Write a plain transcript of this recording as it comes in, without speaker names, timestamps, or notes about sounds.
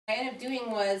What I ended up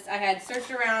doing was I had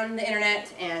searched around the internet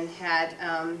and had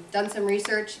done some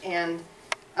research and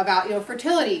about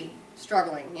fertility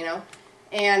struggling,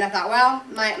 and I thought, well,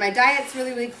 my diet's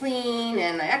really clean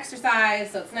and I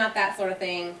exercise, so it's not that sort of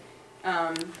thing.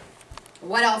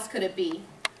 What else could it be?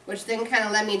 Which then kind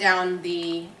of led me down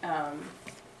the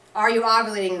are you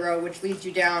ovulating road, which leads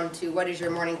you down to what is your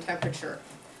morning temperature.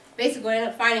 Basically, what I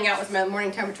ended up finding out was my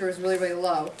morning temperature was really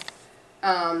low.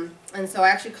 And so I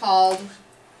actually called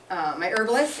my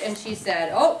herbalist, and she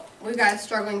said, oh, we've got a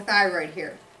struggling thyroid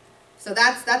here. So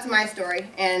that's my story.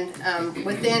 And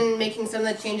within making some of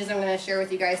the changes I'm going to share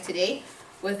with you guys today,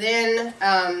 within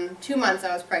 2 months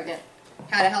I was pregnant,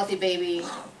 had a healthy baby,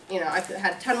 I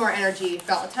had a ton more energy,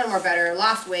 felt a ton more better,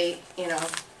 lost weight,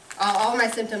 all my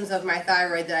symptoms of my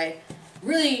thyroid that I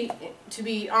really, to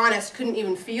be honest, couldn't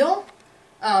even feel.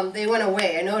 They went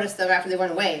away. I noticed them after they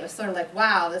went away. It was sort of like,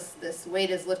 wow, this weight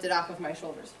is lifted off of my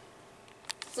shoulders.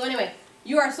 So anyway,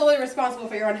 you are solely responsible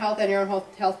for your own health and your own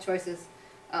health choices.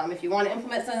 If you want to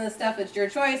implement some of this stuff, it's your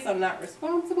choice. I'm not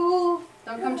responsible.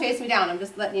 Don't come chase me down. I'm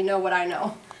just letting you know what I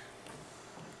know.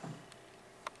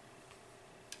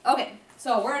 Okay,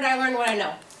 so where did I learn what I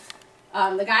know?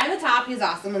 The guy on the top, he's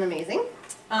awesome and amazing.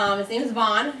 His name is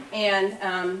Vaughn,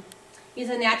 and he's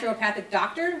a naturopathic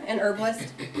doctor and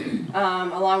herbalist,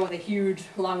 along with a huge,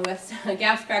 long list, a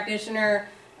GAPS practitioner,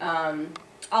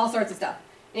 all sorts of stuff.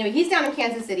 Anyway, he's down in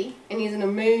Kansas City, and he's an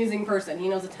amazing person. He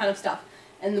knows a ton of stuff.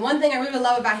 And the one thing I really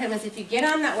love about him is if you get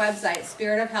on that website,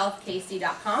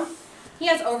 spiritofhealthkc.com, he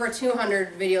has over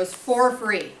 200 videos for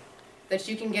free that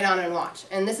you can get on and watch.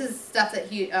 And this is stuff that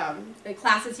he,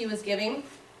 classes he was giving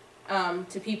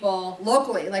to people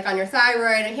locally, like on your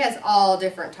thyroid, and he has all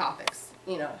different topics.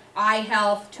 Eye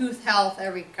health, tooth health,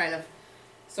 every kind of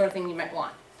sort of thing you might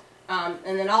want.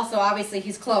 And then also, obviously,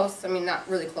 he's close. I mean, not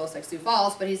really close like Sioux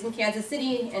Falls, but he's in Kansas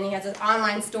City, and he has an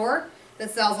online store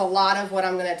that sells a lot of what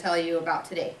I'm going to tell you about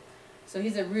today. So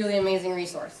he's a really amazing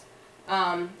resource.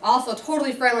 Also,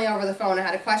 totally friendly over the phone. I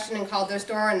had a question and called their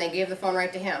store, and they gave the phone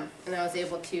right to him. And I was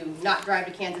able to not drive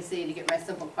to Kansas City to get my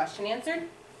simple question answered.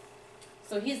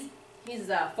 So he's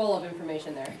full of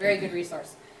information there. Very good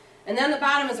resource. And then the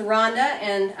bottom is Rhonda,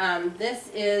 and this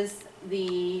is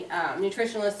the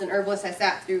nutritionalist and herbalist I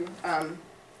sat through a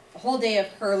whole day of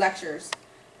her lectures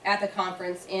at the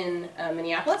conference in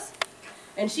Minneapolis.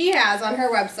 And she has on her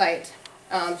website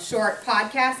short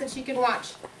podcasts that you can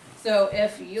watch. So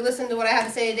if you listen to what I have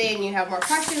to say today and you have more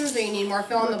questions or you need more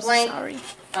fill in the blank,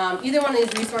 either one of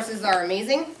these resources are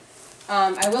amazing.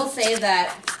 I will say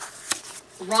that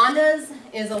Rhonda's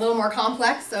is a little more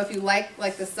complex, so if you like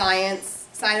the science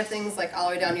side of things, like all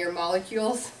the way down to your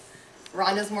molecules,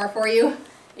 Rhonda's more for you.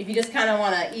 If you just kind of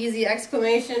want an easy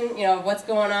explanation, of what's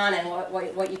going on and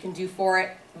what you can do for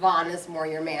it, Vaughn is more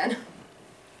your man.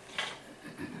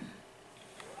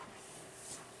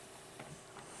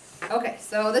 Okay,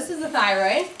 so this is the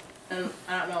thyroid. I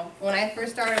don't know, when I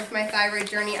first started with my thyroid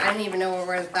journey, I didn't even know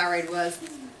where the thyroid was.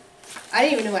 I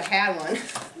didn't even know I had one.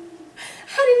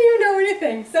 I didn't even know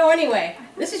anything. So anyway,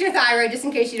 this is your thyroid, just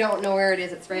in case you don't know where it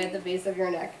is. It's right at the base of your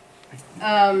neck.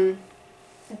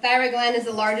 The thyroid gland is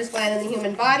the largest gland in the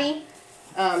human body.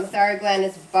 The thyroid gland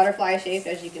is butterfly shaped,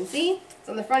 as you can see. It's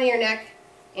on the front of your neck,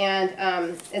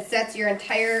 and it sets your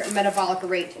entire metabolic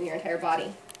rate in your entire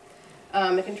body.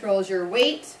 It controls your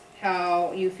weight,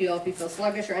 how you feel, if you feel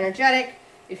sluggish or energetic,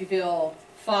 if you feel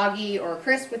foggy or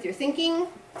crisp with your thinking.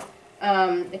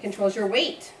 It controls your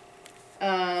weight.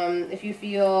 If you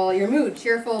feel your mood,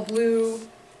 cheerful, blue.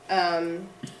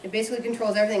 It basically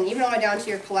controls everything, even all the way down to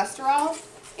your cholesterol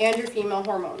and your female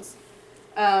hormones.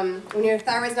 When your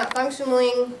thyroid's not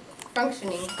functioning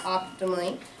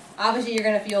optimally, obviously you're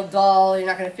going to feel dull, you're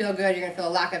not going to feel good, you're going to feel a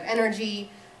lack of energy,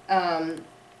 you're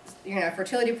going to have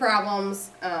fertility problems,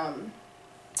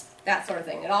 that sort of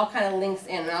thing. It all kind of links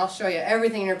in, and I'll show you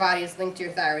everything in your body is linked to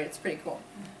your thyroid. It's pretty cool.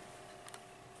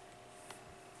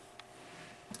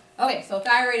 Okay, so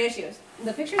thyroid issues.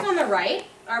 The pictures on the right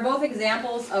are both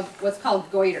examples of what's called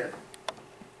goiter.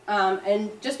 And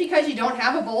just because you don't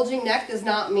have a bulging neck does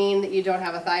not mean that you don't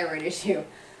have a thyroid issue.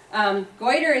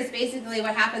 Goiter is basically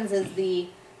what happens is the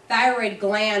thyroid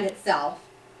gland itself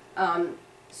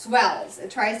swells.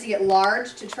 It tries to get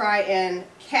large to try and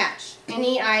catch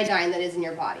any iodine that is in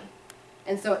your body.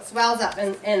 And so it swells up.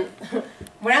 And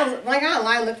when I got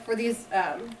online and looked for these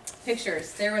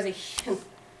pictures, there was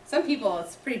some people,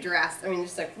 it's pretty drastic. I mean,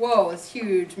 just like, whoa, this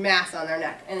huge mass on their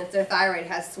neck. And their thyroid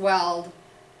has swelled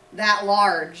that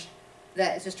large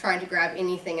that it's just trying to grab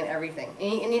anything and everything.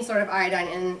 Any sort of iodine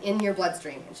in your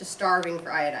bloodstream. It's just starving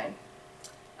for iodine.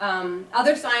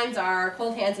 Other signs are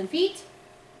cold hands and feet,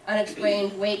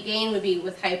 Unexplained weight gain would be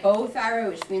with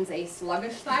hypothyroid, which means a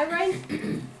sluggish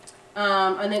thyroid.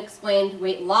 Unexplained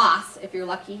weight loss, if you're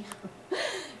lucky.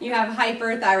 You have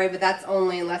hyperthyroid, but that's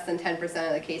only in less than 10%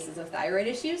 of the cases of thyroid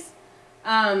issues.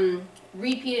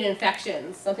 Repeated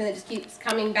infections, something that just keeps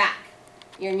coming back.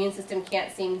 Your immune system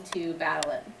can't seem to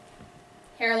battle it.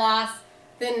 Hair loss,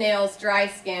 thin nails, dry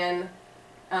skin,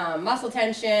 muscle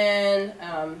tension,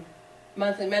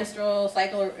 monthly menstrual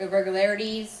cycle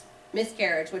irregularities,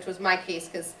 miscarriage, which was my case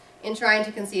because in trying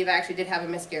to conceive I actually did have a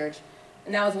miscarriage.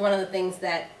 And that was one of the things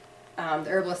that the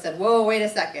herbalist said, whoa, wait a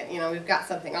second, you know, we've got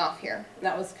something off here. And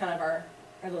that was kind of our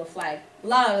little flag. A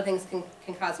lot of other things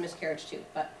can cause miscarriage too,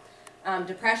 but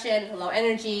depression, low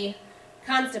energy,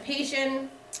 constipation,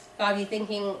 foggy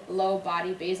thinking, low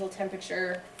body basal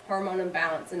temperature, hormone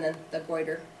imbalance, and then the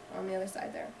goiter on the other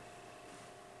side there.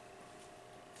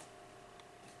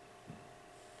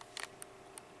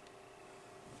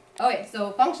 Okay,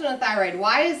 so function of the thyroid.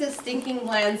 Why is this stinking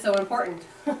gland so important?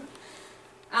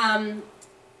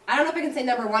 I don't know if I can say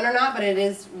number one or not, but it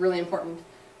is really important.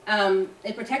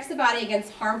 It protects the body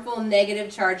against harmful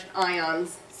negative charged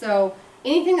ions. So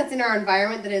anything that's in our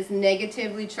environment that is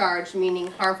negatively charged, meaning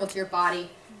harmful to your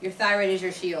body, your thyroid is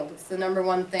your shield. It's the number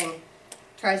one thing it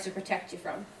tries to protect you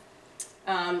from.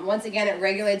 Once again, it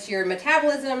regulates your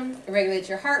metabolism, it regulates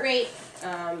your heart rate,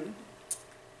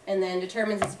 and then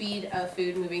determines the speed of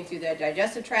food moving through the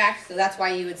digestive tract. So that's why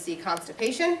you would see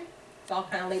constipation. It's all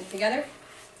kind of linked together.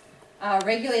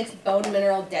 Regulates bone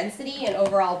mineral density and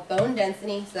overall bone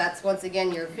density. So that's, once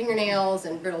again, your fingernails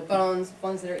and brittle bones,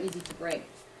 ones that are easy to break.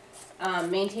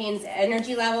 Maintains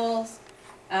energy levels,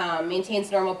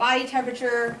 maintains normal body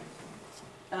temperature,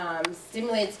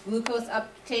 stimulates glucose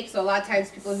uptake. So a lot of times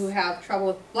people who have trouble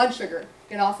with blood sugar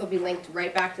can also be linked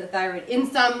right back to the thyroid in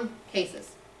some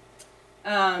cases.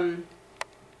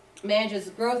 Manages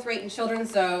growth rate in children,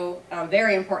 so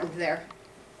very important there.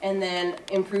 And then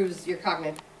improves your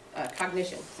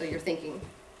cognition, so your thinking,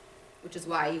 which is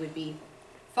why you would be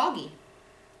foggy.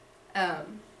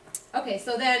 Okay,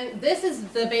 so then this is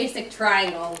the basic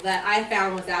triangle that I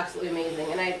found was absolutely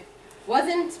amazing, and I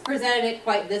wasn't presented it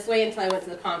quite this way until I went to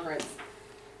the conference.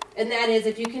 And that is,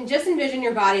 if you can just envision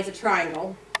your body as a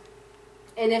triangle,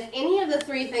 and if any of the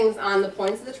three things on the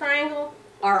points of the triangle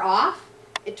are off,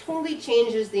 it totally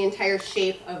changes the entire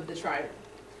shape of the triangle.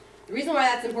 The reason why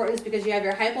that's important is because you have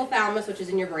your hypothalamus, which is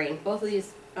in your brain. Both of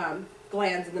these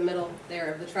glands in the middle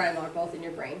there of the triangle are both in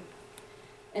your brain.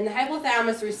 And the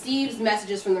hypothalamus receives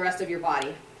messages from the rest of your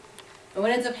body. And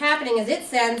what ends up happening is it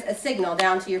sends a signal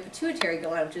down to your pituitary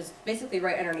gland, which is basically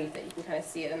right underneath it. You can kind of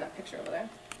see it in that picture over there.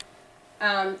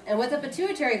 And what the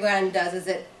pituitary gland does is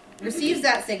it receives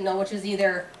that signal, which is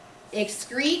either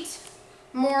excrete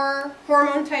more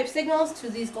hormone-type signals to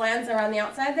these glands that are on the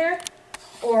outside there,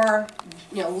 or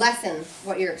lessen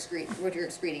what you're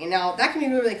excreting. And now that can be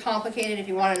really complicated. If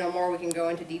you want to know more, we can go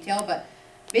into detail. But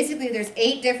basically, there's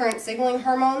 8 different signaling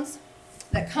hormones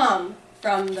that come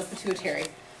from the pituitary,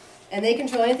 and they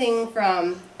control anything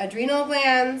from adrenal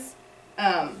glands,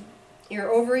 your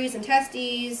ovaries and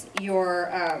testes, your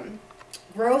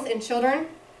growth in children,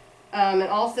 and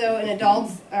also in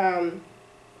adults.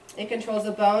 It controls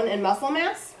the bone and muscle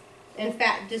mass and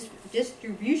fat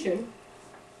distribution,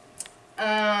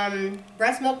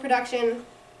 breast milk production,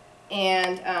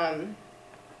 and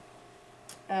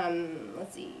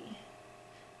let's see.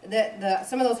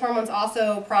 Some of those hormones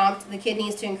also prompt the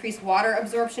kidneys to increase water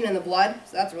absorption in the blood,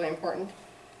 so that's really important.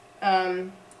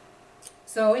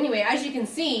 So anyway, as you can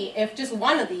see, if just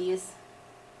one of these,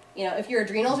 if your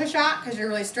adrenals are shot because you're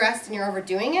really stressed and you're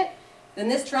overdoing it, then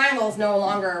this triangle is no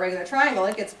longer a regular triangle.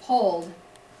 It gets pulled.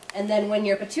 And then when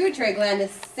your pituitary gland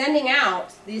is sending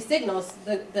out these signals,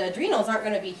 the adrenals aren't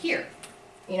going to be here.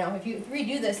 If you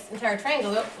redo this entire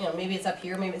triangle, maybe it's up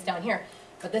here, maybe it's down here.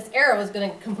 But this arrow is going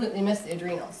to completely miss the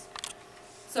adrenals.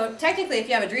 So technically, if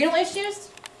you have adrenal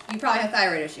issues, you probably have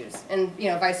thyroid issues. And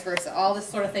vice versa. All this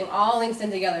sort of thing all links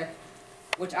in together,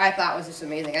 which I thought was just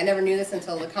amazing. I never knew this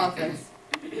until the conference.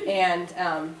 And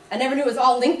I never knew it was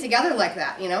all linked together like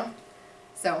that,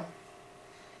 So,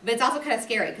 but it's also kind of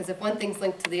scary because if one thing's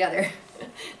linked to the other,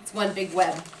 it's one big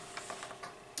web.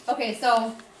 Okay,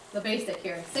 so the basic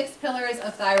here. 6 pillars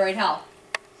of thyroid health.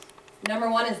 Number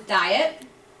 1 is diet.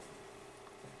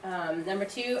 Number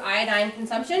 2, iodine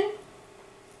consumption.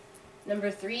 Number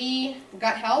 3,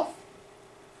 gut health.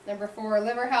 Number 4,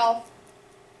 liver health.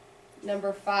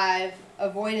 Number 5,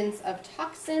 avoidance of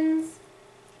toxins.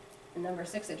 And number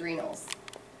 6, adrenals.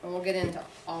 And we'll get into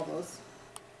all those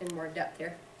in more depth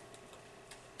here.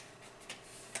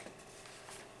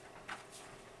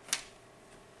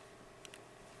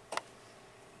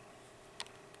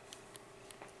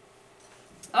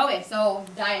 Okay, so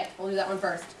diet. We'll do that one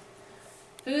first.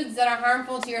 Foods that are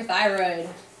harmful to your thyroid.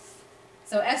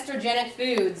 So estrogenic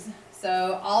foods.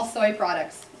 So all soy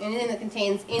products. Anything that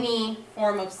contains any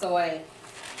form of soy.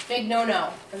 Big no-no.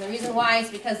 And the reason why is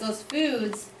because those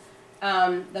foods,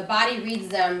 the body reads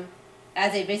them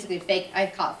as a basically fake, I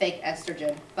call it fake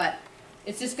estrogen, but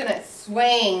it's just going to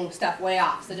swaying stuff way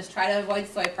off. So just try to avoid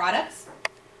soy products.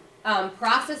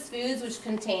 Processed foods which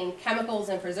contain chemicals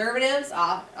and preservatives,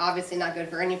 obviously not good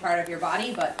for any part of your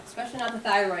body, but especially not the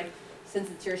thyroid, since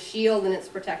it's your shield and it's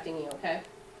protecting you, okay?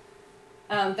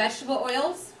 Vegetable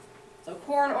oils, so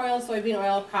corn oil, soybean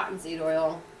oil, cottonseed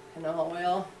oil, canola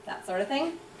oil, that sort of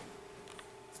thing.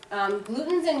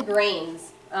 Glutens and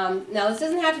grains. Now this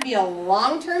doesn't have to be a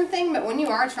long-term thing, but when you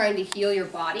are trying to heal your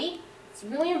body, it's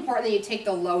really important that you take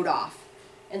the load off.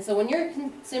 And so when you're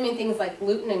consuming things like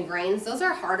gluten and grains, those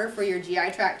are harder for your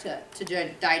GI tract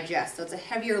to digest. So it's a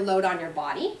heavier load on your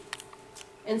body.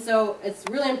 And so it's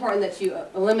really important that you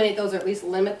eliminate those or at least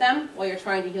limit them while you're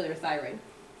trying to heal your thyroid.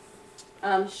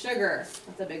 Sugar,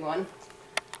 that's a big one.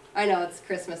 I know it's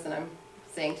Christmas and I'm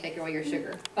saying take away your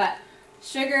sugar. But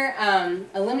sugar,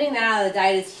 eliminating that out of the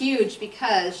diet is huge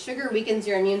because sugar weakens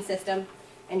your immune system.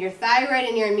 And your thyroid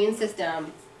and your immune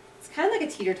system, it's kind of like a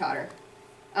teeter-totter.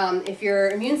 If your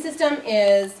immune system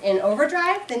is in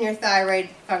overdrive, then your thyroid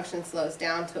function slows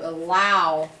down to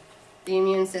allow the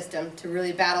immune system to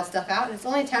really battle stuff out. It's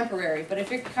only temporary, but if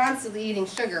you're constantly eating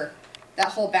sugar, that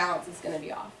whole balance is going to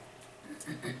be off.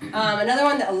 Another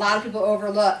one that a lot of people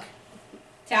overlook,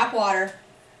 tap water,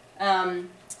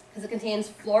 because it contains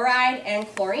fluoride and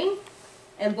chlorine,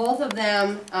 and both of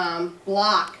them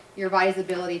block your body's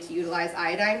ability to utilize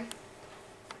iodine.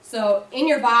 So in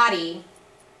your body,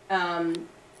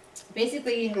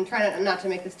 basically, I'm trying not to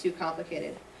make this too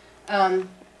complicated.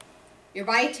 Your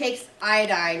body takes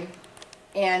iodine,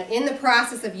 and in the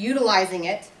process of utilizing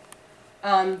it,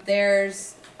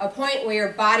 there's a point where your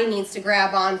body needs to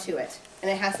grab onto it, and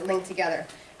it has to link together.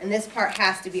 And this part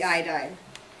has to be iodine.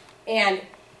 And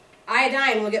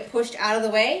iodine will get pushed out of the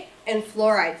way, and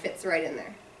fluoride fits right in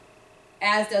there,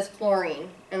 as does chlorine,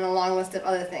 and a long list of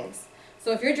other things.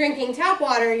 So if you're drinking tap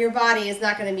water, your body is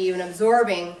not going to be even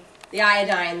absorbing the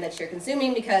iodine that you're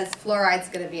consuming because fluoride's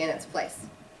going to be in its place.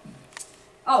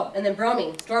 Oh, and then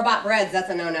bromine. Store-bought breads, that's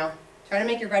a no-no. Try to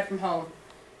make your bread from home.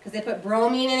 Because they put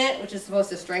bromine in it, which is supposed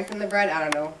to strengthen the bread. I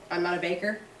don't know. I'm not a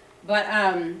baker. But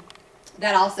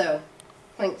that also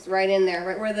clinks right in there,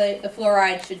 right where the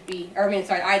fluoride should be, or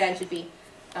iodine should be.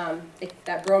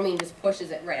 That bromine just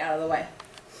pushes it right out of the way.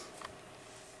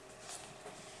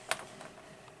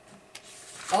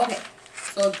 Okay,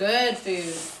 so good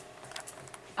food.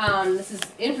 This is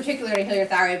in particular to heal your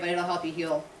thyroid, but it'll help you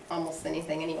heal almost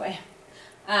anything anyway.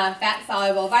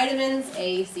 Fat-soluble vitamins,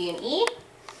 A, C, and E,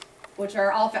 which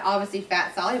are all obviously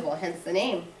fat-soluble, hence the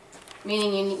name,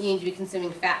 meaning you need to be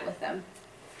consuming fat with them.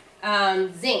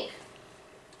 Zinc,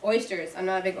 oysters. I'm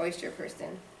not a big oyster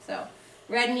person. So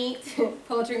red meat,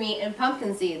 poultry meat, and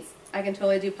pumpkin seeds. I can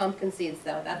totally do pumpkin seeds,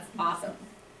 though. That's awesome.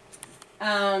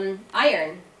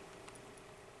 Iron.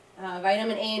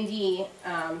 Vitamin A and D,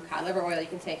 cod liver oil you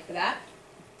can take for that.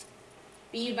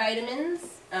 B vitamins,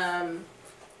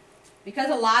 because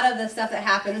a lot of the stuff that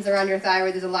happens around your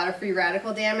thyroid, there's a lot of free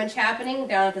radical damage happening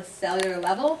down at the cellular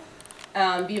level.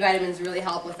 B vitamins really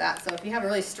help with that. So if you have a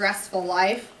really stressful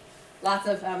life, lots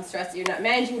of stress that you're not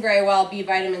managing very well, B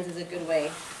vitamins is a good way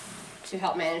to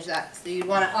help manage that. So you'd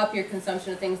want to up your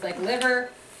consumption of things like liver,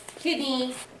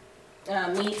 kidney,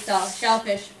 meat,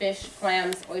 shellfish, fish,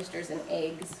 clams, oysters, and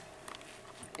eggs.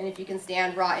 And if you can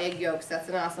stand raw egg yolks, that's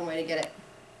an awesome way to get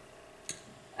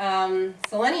it.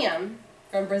 Selenium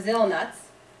from Brazil nuts,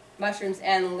 mushrooms,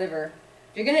 and liver.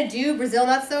 If you're going to do Brazil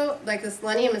nuts, though, like the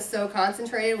selenium is so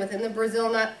concentrated within the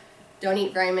Brazil nut, don't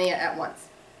eat very many at once.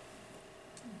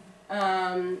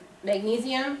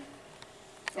 Magnesium,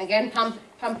 again,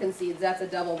 pumpkin seeds, that's a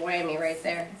double whammy right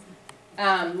there.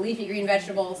 Leafy green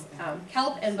vegetables,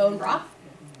 kelp and bone broth.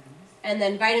 And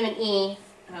then vitamin E,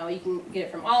 you can get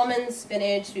it from almonds,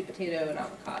 spinach, sweet potato, and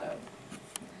avocado.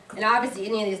 And obviously,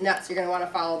 any of these nuts, you're going to want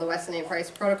to follow the Weston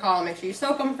Price protocol and make sure you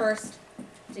soak them first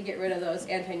to get rid of those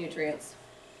anti-nutrients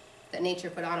that nature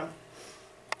put on them.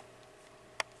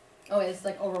 Oh, it's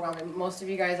like overwhelming. Most of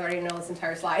you guys already know this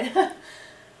entire slide.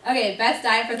 Okay, best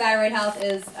diet for thyroid health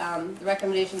is the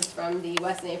recommendations from the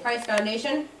Weston A. Price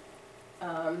Foundation,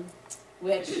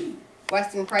 which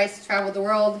Weston Price traveled the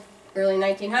world early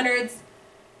 1900s,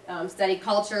 studied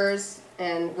cultures,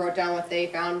 and wrote down what they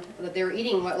found that they were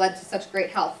eating, what led to such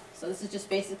great health. So this is just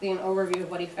basically an overview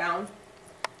of what he found.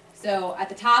 So at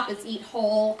the top, it's eat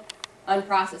whole,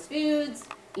 unprocessed foods,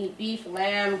 Eat beef,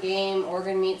 lamb, game,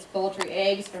 organ meats, poultry,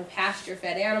 eggs from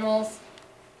pasture-fed animals.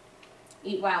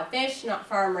 Eat wild fish, not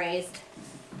farm-raised,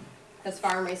 because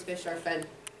farm-raised fish are fed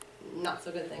not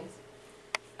so good things.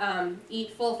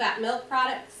 Eat full-fat milk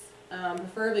products,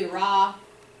 preferably raw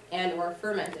and or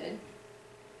fermented.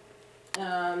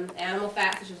 Animal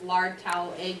fats such as lard,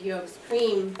 tallow, egg yolks,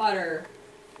 cream, butter.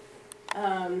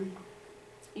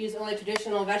 Use only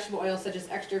traditional vegetable oils such as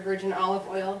extra virgin olive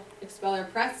oil, expeller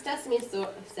pressed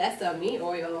sesame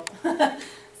oil,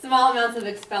 small amounts of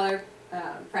expeller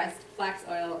pressed flax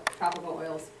oil, tropical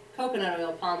oils, coconut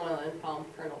oil, palm oil, and palm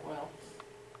kernel oil.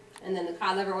 And then the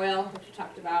cod liver oil, which we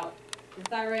talked about for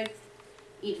thyroid.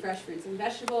 Eat fresh fruits and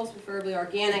vegetables, preferably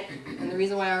organic. And the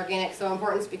reason why organic is so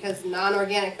important is because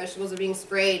non-organic vegetables are being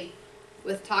sprayed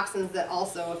with toxins that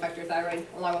also affect your thyroid,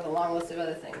 along with a long list of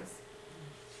other things.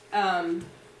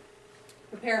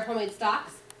 Prepare homemade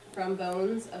stocks from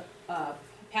bones of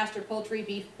pasture poultry,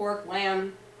 beef, pork,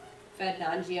 lamb, fed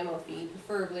non-GMO feed,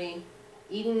 preferably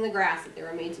eating the grass that they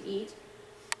were made to eat.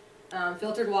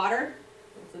 Filtered water,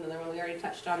 that's another one, we already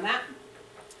touched on that.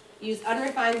 Use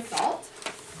unrefined salt.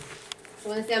 So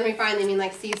when they say unrefined, they mean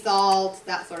like sea salt,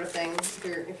 that sort of thing.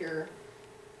 If your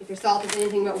salt is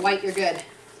anything but white, you're good.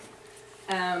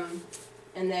 And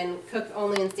then cook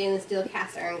only in stainless steel,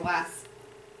 cast iron, glass.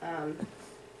 And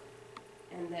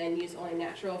then use only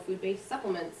natural food-based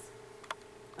supplements.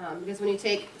 Because when you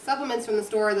take supplements from the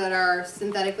store that are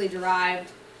synthetically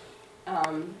derived,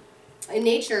 in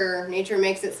nature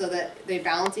makes it so that they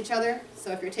balance each other.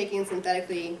 So if you're taking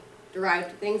synthetically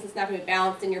derived things, it's not going to be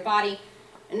balanced in your body.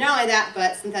 And not only that,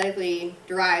 but synthetically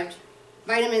derived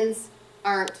vitamins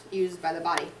aren't used by the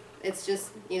body. It's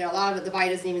just, a lot of it, the body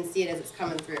doesn't even see it as it's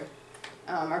coming through.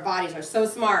 Our bodies are so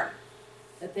smart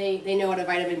that they know what a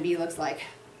vitamin B looks like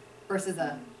versus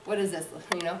what is this,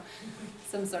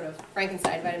 some sort of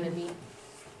Frankenstein vitamin B.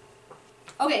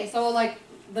 Okay, so like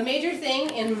the major thing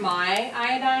in my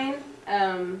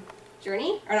iodine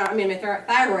journey, or not, my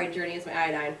thyroid journey is my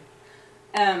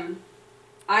iodine.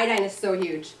 Iodine is so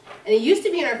huge. And it used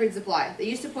to be in our food supply. They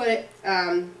used to put it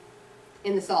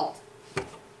in the salt.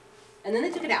 And then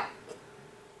they took it out.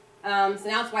 So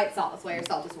now it's white salt. That's why your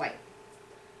salt is white.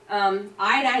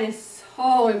 Iodine is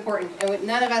so important. And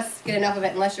none of us get enough of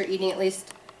it unless you're eating at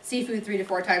least seafood 3 to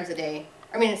 4 times a day.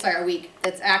 A week.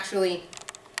 That's actually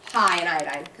high in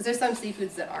iodine. Because there's some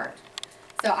seafoods that aren't.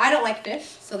 So I don't like fish.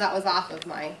 So that was off of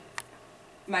my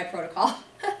protocol.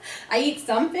 I eat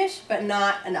some fish, but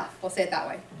not enough. We'll say it that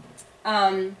way.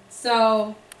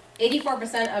 So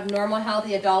 84% of normal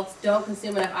healthy adults don't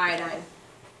consume enough iodine.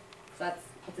 So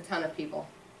that's a ton of people,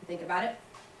 if you think about it.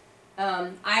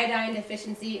 Iodine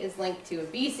deficiency is linked to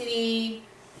obesity,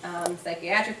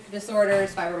 psychiatric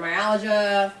disorders,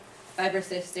 fibromyalgia,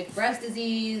 fibrocystic breast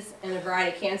disease, and a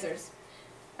variety of cancers.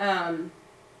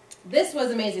 This was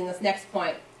amazing, this next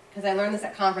point, because I learned this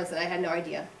at conference and I had no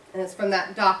idea. And it's from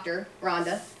that doctor,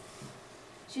 Rhonda.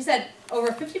 She said over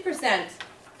 50%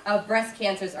 of breast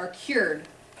cancers are cured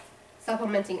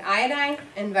supplementing iodine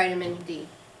and vitamin D.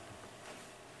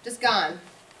 Just gone.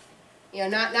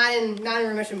 Not in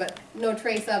remission, but no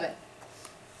trace of it.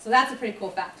 So that's a pretty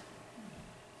cool fact.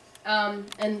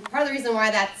 And part of the reason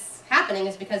why that's happening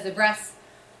is because the breasts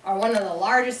are one of the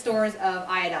largest stores of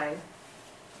iodine.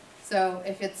 So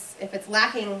if it's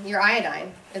lacking your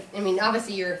iodine,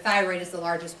 obviously your thyroid is the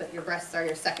largest, but your breasts are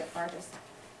your second largest.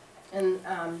 And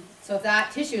so if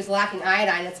that tissue is lacking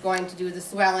iodine, it's going to do the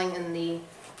swelling and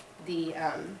the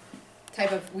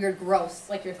type of weird growths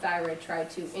like your thyroid tried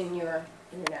to in your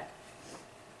neck.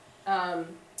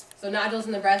 So nodules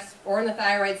in the breast or in the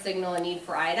thyroid signal a need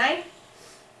for iodine.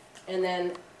 And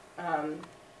then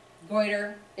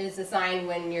goiter is a sign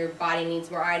when your body needs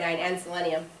more iodine and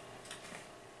selenium.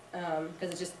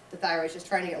 Because the thyroid's just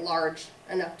trying to get large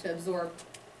enough to absorb.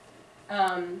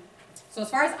 So as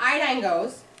far as iodine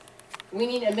goes, we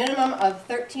need a minimum of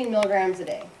 13 milligrams a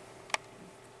day.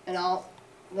 And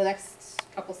the next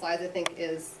couple slides, I think,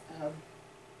 is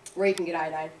where you can get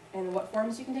iodine and what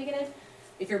forms you can take it in.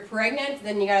 If you're pregnant,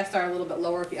 then you got to start a little bit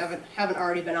lower if you haven't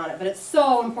already been on it. But it's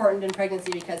so important in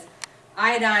pregnancy because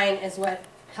iodine is what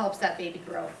helps that baby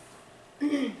grow.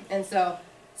 And so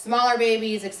smaller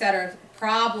babies, etc.,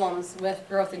 problems with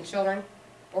growth in children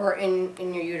or in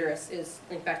your uterus is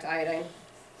linked back to iodine.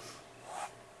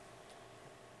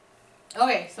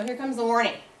 Okay, so here comes the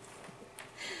warning.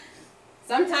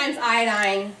 Sometimes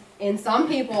iodine in some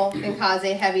people can cause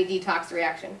a heavy detox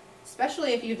reaction,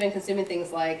 especially if you've been consuming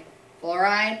things like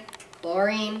fluoride,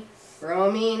 chlorine,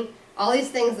 bromine, all these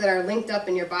things that are linked up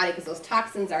in your body because those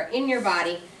toxins are in your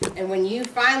body. And when you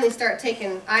finally start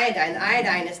taking iodine, the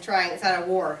iodine is it's at a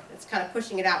war. It's kind of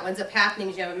pushing it out. What ends up happening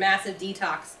is you have a massive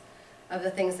detox of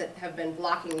the things that have been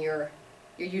blocking your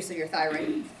use of your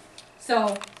thyroid.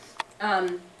 So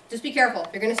just be careful.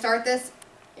 If you're going to start this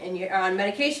and you're on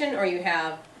medication or you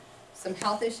have some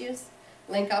health issues,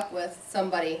 link up with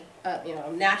somebody, you know,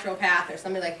 a naturopath or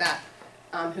somebody like that,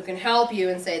 who can help you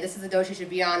and say, this is the dose you should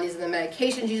be on, these are the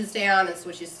medications you should stay on, and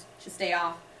which you should stay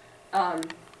off.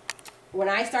 When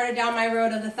I started down my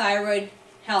road of the thyroid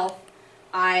health,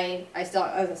 I still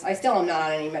am not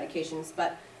on any medications,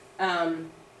 but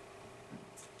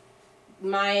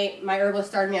my herbalist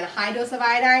started me on a high dose of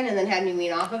iodine and then had me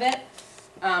wean off of it.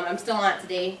 I'm still on it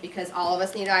today because all of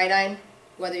us need iodine,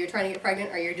 whether you're trying to get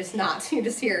pregnant or you're just not. You're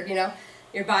just here, you know.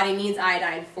 Your body needs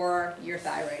iodine for your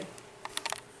thyroid.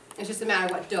 It's just a matter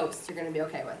of what dose you're going to be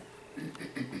okay with.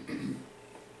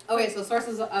 Okay, so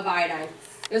sources of iodine.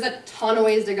 There's a ton of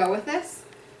ways to go with this.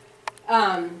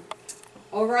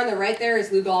 Over on the right there is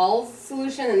Lugol's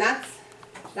solution, and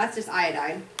that's just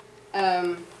iodine.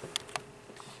 And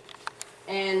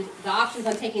the options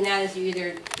on taking that is you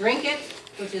either drink it,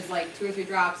 which is like 2 or 3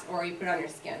 drops, or you put it on your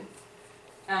skin.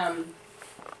 And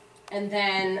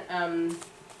then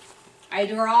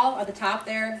Idural at the top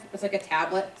there, it's like a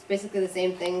tablet. It's basically the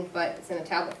same thing, but it's in a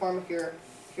tablet form if you're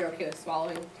okay with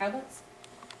swallowing tablets.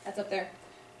 That's up there.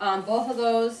 Both of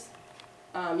those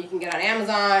you can get on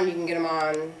Amazon. You can get them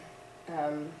on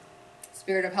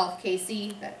Spirit of Health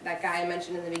KC. That guy I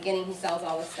mentioned in the beginning, he sells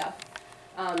all this stuff.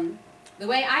 The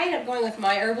way I end up going with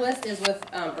my herbalist is with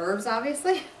herbs,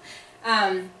 obviously.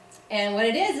 And what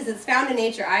it is it's found in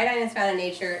nature. Iodine is found in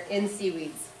nature in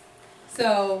seaweeds.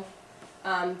 So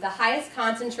the highest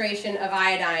concentration of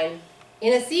iodine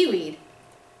in a seaweed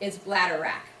is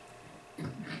bladderwrack.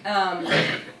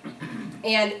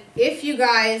 And if you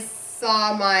guys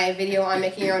saw my video on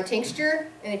making your own tincture,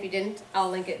 and if you didn't,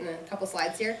 I'll link it in a couple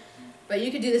slides here. But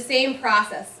you could do the same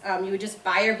process. You would just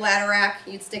buy your bladderwrack,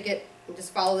 you'd stick it, and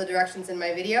just follow the directions in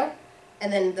my video,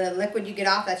 and then the liquid you get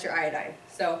off, that's your iodine.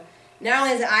 So not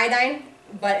only is it iodine,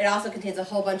 but it also contains a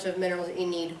whole bunch of minerals that you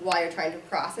need while you're trying to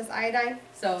process iodine.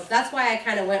 So that's why I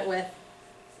kind of went with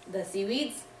the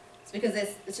seaweeds. It's because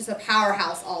it's just a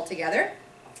powerhouse altogether.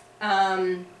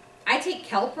 I take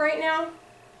kelp right now.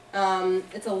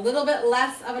 It's a little bit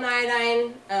less of an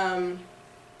iodine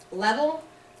level,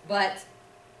 but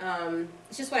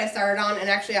it's just what I started on. And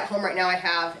actually at home right now I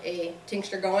have a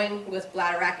tincture going with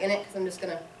bladderwrack in it because I'm just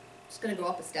gonna go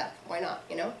up a step. Why not,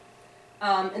 you know?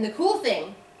 And the cool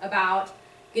thing about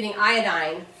getting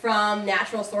iodine from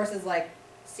natural sources like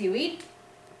seaweed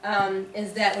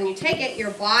is that when you take it,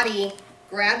 your body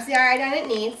grabs the iodine it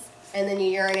needs and then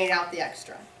you urinate out the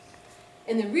extra.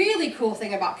 And the really cool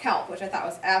thing about kelp, which I thought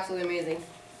was absolutely amazing,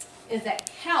 is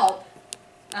that kelp,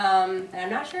 and I'm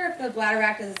not sure if the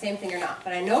bladderwrack does the same thing or not,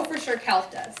 but I know for sure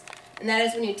kelp does. And that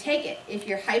is when you take it, if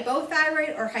you're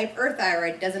hypothyroid or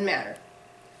hyperthyroid, doesn't matter.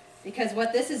 Because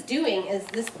what this is doing is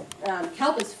this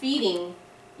kelp is feeding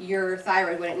your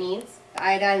thyroid what it needs, the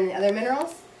iodine and the other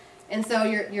minerals. And so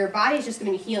your body's just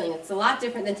going to be healing. It's a lot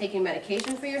different than taking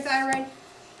medication for your thyroid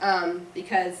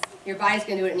because your body's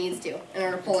going to do what it needs to in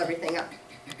order to pull everything up.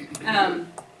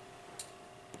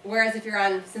 Whereas if you're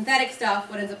on synthetic stuff,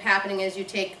 what ends up happening is you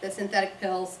take the synthetic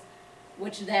pills,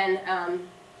 which then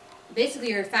basically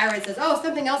your thyroid says, oh,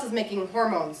 something else is making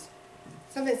hormones.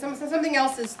 Something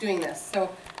else is doing this. So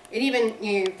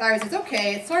your thyroid says,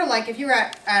 okay, it's sort of like if you were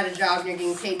at a job and you're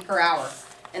getting paid per hour,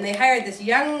 and they hired this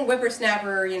young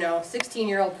whippersnapper,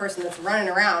 16-year-old person that's running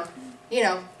around,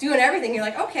 doing everything. You're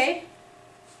like, okay,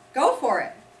 go for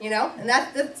it, And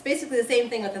that's basically the same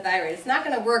thing with the thyroid. It's not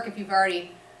going to work if you've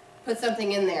already put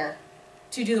something in there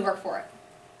to do the work for it.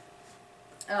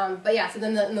 But yeah, so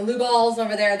then the Lugols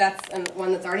over there, that's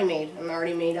one that's already made, an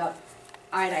already made up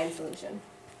iodine solution.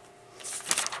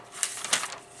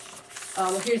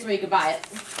 Here's where you could buy it.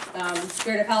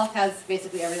 Spirit of Health has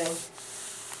basically everything.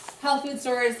 Health food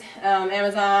stores,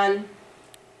 Amazon,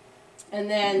 and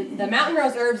then the Mountain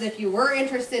Rose herbs. If you were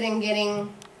interested in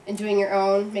making your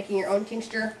own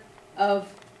tincture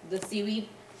of the seaweed,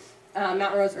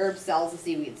 Mountain Rose herbs sells the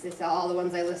seaweeds. They sell all the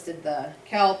ones I listed: the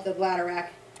kelp, the bladderwrack,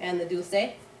 and the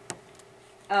dulce.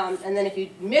 And then if you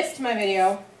missed my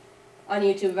video on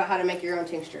YouTube about how to make your own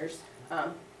tinctures,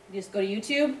 you just go to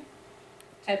YouTube.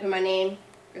 Type in my name,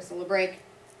 Crystal LeBrake,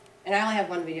 and I only have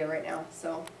one video right now,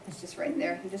 so it's just right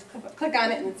there. You just click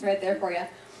on it and it's right there for you.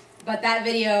 But that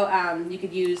video you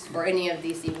could use for any of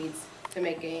these seaweeds to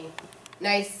make a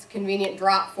nice, convenient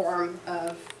drop form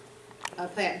of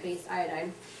plant-based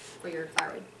iodine for your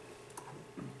thyroid.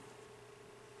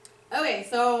 Okay,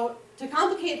 so to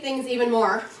complicate things even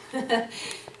more,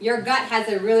 your gut has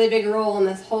a really big role in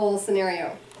this whole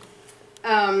scenario.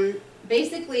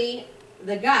 Basically,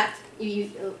 the gut,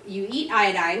 you eat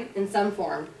iodine in some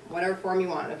form, whatever form you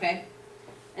want, okay?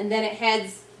 And then it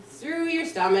heads through your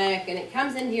stomach and it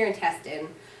comes into your intestine.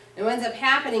 And what ends up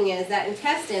happening is that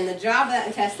intestine, the job of that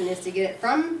intestine is to get it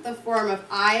from the form of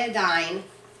iodine,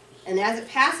 and as it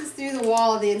passes through the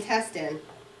wall of the intestine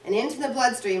and into the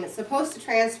bloodstream, it's supposed to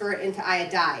transfer it into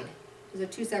iodide. Those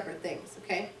are two separate things,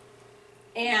 okay?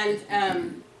 And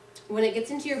when it gets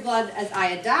into your blood as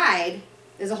iodide,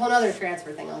 there's a whole other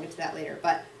transfer thing. I'll get to that later.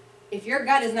 But if your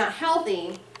gut is not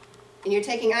healthy and you're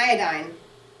taking iodine,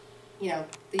 you know,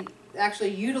 actually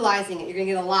utilizing it, you're going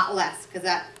to get a lot less, because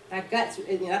that gut's,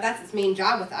 you know, that's its main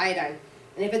job with iodine.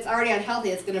 And if it's already unhealthy,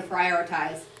 it's going to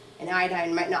prioritize, and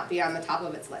iodine might not be on the top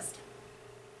of its list.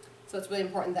 So it's really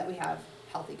important that we have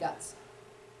healthy guts.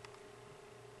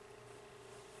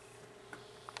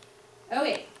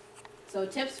 Okay, so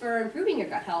tips for improving your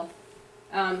gut health.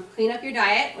 Clean up your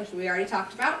diet, which we already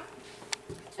talked about.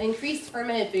 Increase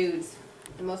fermented foods.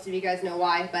 And most of you guys know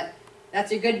why, but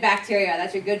that's your good bacteria.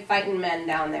 That's your good fighting men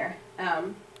down there.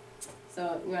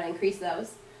 So you want to increase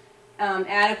those.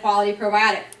 Add a quality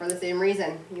probiotic for the same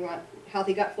reason. You want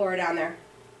healthy gut flora down there.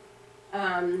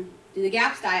 Do the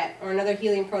GAPS diet or another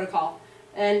healing protocol.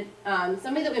 And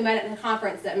somebody that we met at the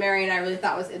conference that Mary and I really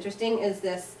thought was interesting is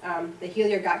this, the Heal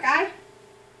Your Gut guy.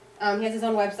 He has his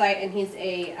own website, and he's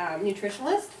a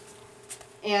nutritionist.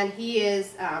 And he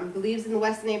is believes in the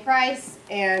Weston A. Price,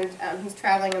 and he's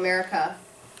traveling America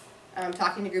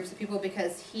talking to groups of people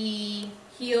because he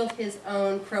healed his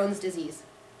own Crohn's disease.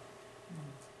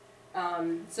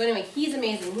 So anyway, he's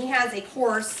amazing. He has a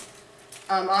course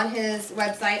on his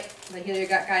website,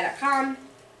 thehealyourgutguy.com.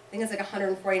 I think it's like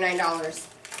 $149.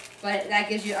 But that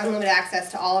gives you unlimited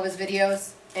access to all of his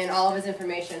videos and all of his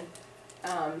information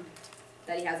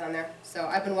that he has on there. So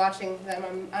I've been watching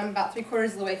them. I'm about 3/4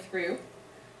 of the way through.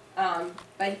 And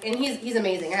he's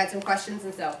amazing. I had some questions,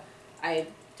 and so I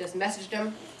just messaged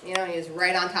him, you know, and he was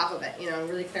right on top of it, you know, and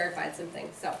really clarified some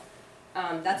things. So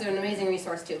that's an amazing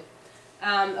resource too.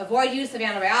 Avoid use of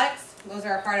antibiotics. Those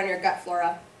are hard on your gut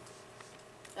flora.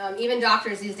 Even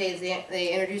doctors these days, they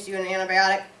introduce you an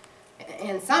antibiotic,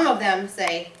 and some of them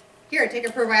say, here, take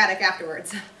a probiotic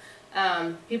afterwards.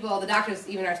 The doctors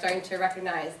even are starting to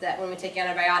recognize that when we take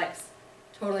antibiotics,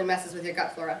 totally messes with your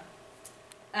gut flora.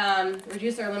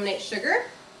 Reduce or eliminate sugar.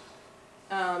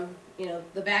 You know,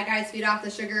 the bad guys feed off the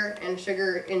sugar, and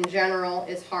sugar in general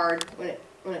is hard when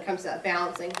it comes to that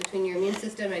balancing between your immune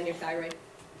system and your thyroid.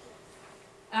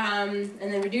 And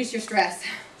then reduce your stress.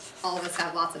 All of us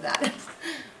have lots of that.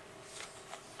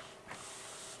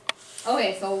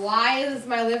 Okay, so why is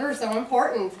my liver so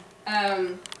important?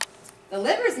 The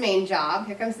liver's main job,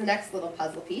 here comes the next little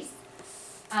puzzle piece,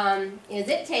 is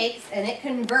it takes and it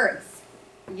converts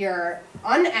your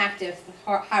unactive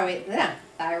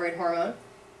thyroid hormone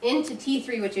into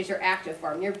T3, which is your active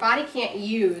form. Your body can't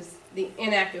use the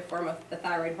inactive form of the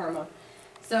thyroid hormone.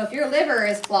 So if your liver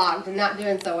is clogged and not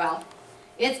doing so well,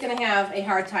 it's going to have a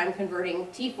hard time converting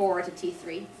T4 to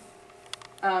T3.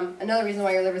 Another reason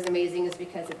why your liver is amazing is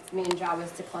because its main job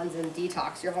is to cleanse and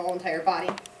detox your whole entire body.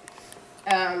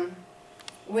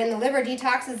 When the liver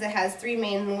detoxes, it has three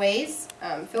main ways.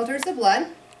 Filters the blood,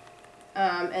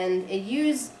 and it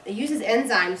uses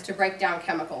enzymes to break down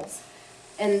chemicals.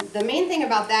 And the main thing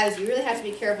about that is you really have to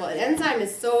be careful. An enzyme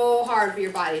is so hard for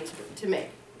your body to make.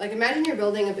 Like, imagine you're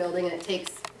building a building and it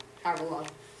takes however long.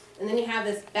 And then you have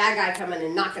this bad guy come in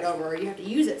and knock it over, or you have to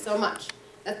use it so much.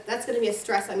 That's going to be a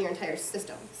stress on your entire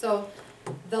system. So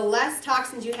the less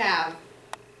toxins you have,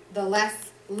 the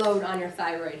less load on your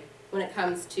thyroid when it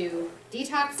comes to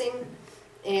detoxing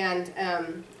and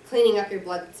cleaning up your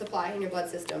blood supply and your blood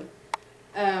system.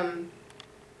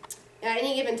 At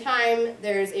any given time,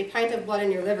 there's a pint of blood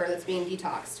in your liver that's being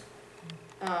detoxed.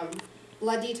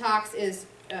 Blood detox is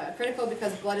critical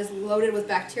because blood is loaded with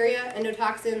bacteria,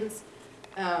 endotoxins,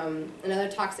 and other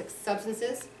toxic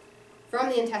substances from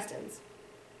the intestines.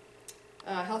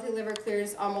 Healthy liver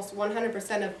clears almost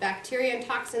 100% of bacteria and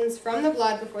toxins from the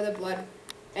blood before the blood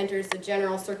enters the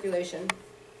general circulation.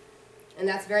 And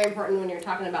that's very important when you're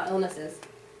talking about illnesses.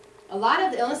 A lot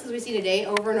of the illnesses we see today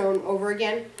over and over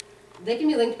again, they can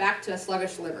be linked back to a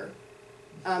sluggish liver.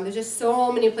 There's just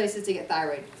so many places to get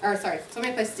so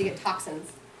many places to get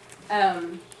toxins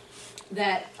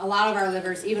that a lot of our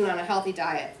livers, even on a healthy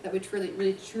diet, that we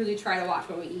truly try to watch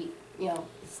what we eat, you know,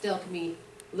 still can be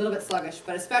a little bit sluggish,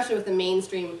 but especially with the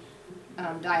mainstream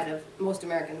diet of most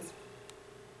Americans.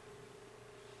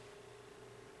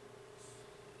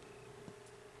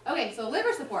 Okay, so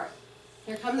liver support.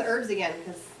 Here come the herbs again,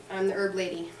 because I'm the herb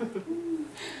lady.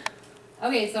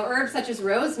 Okay, so herbs such as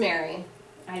rosemary.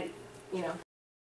 You know,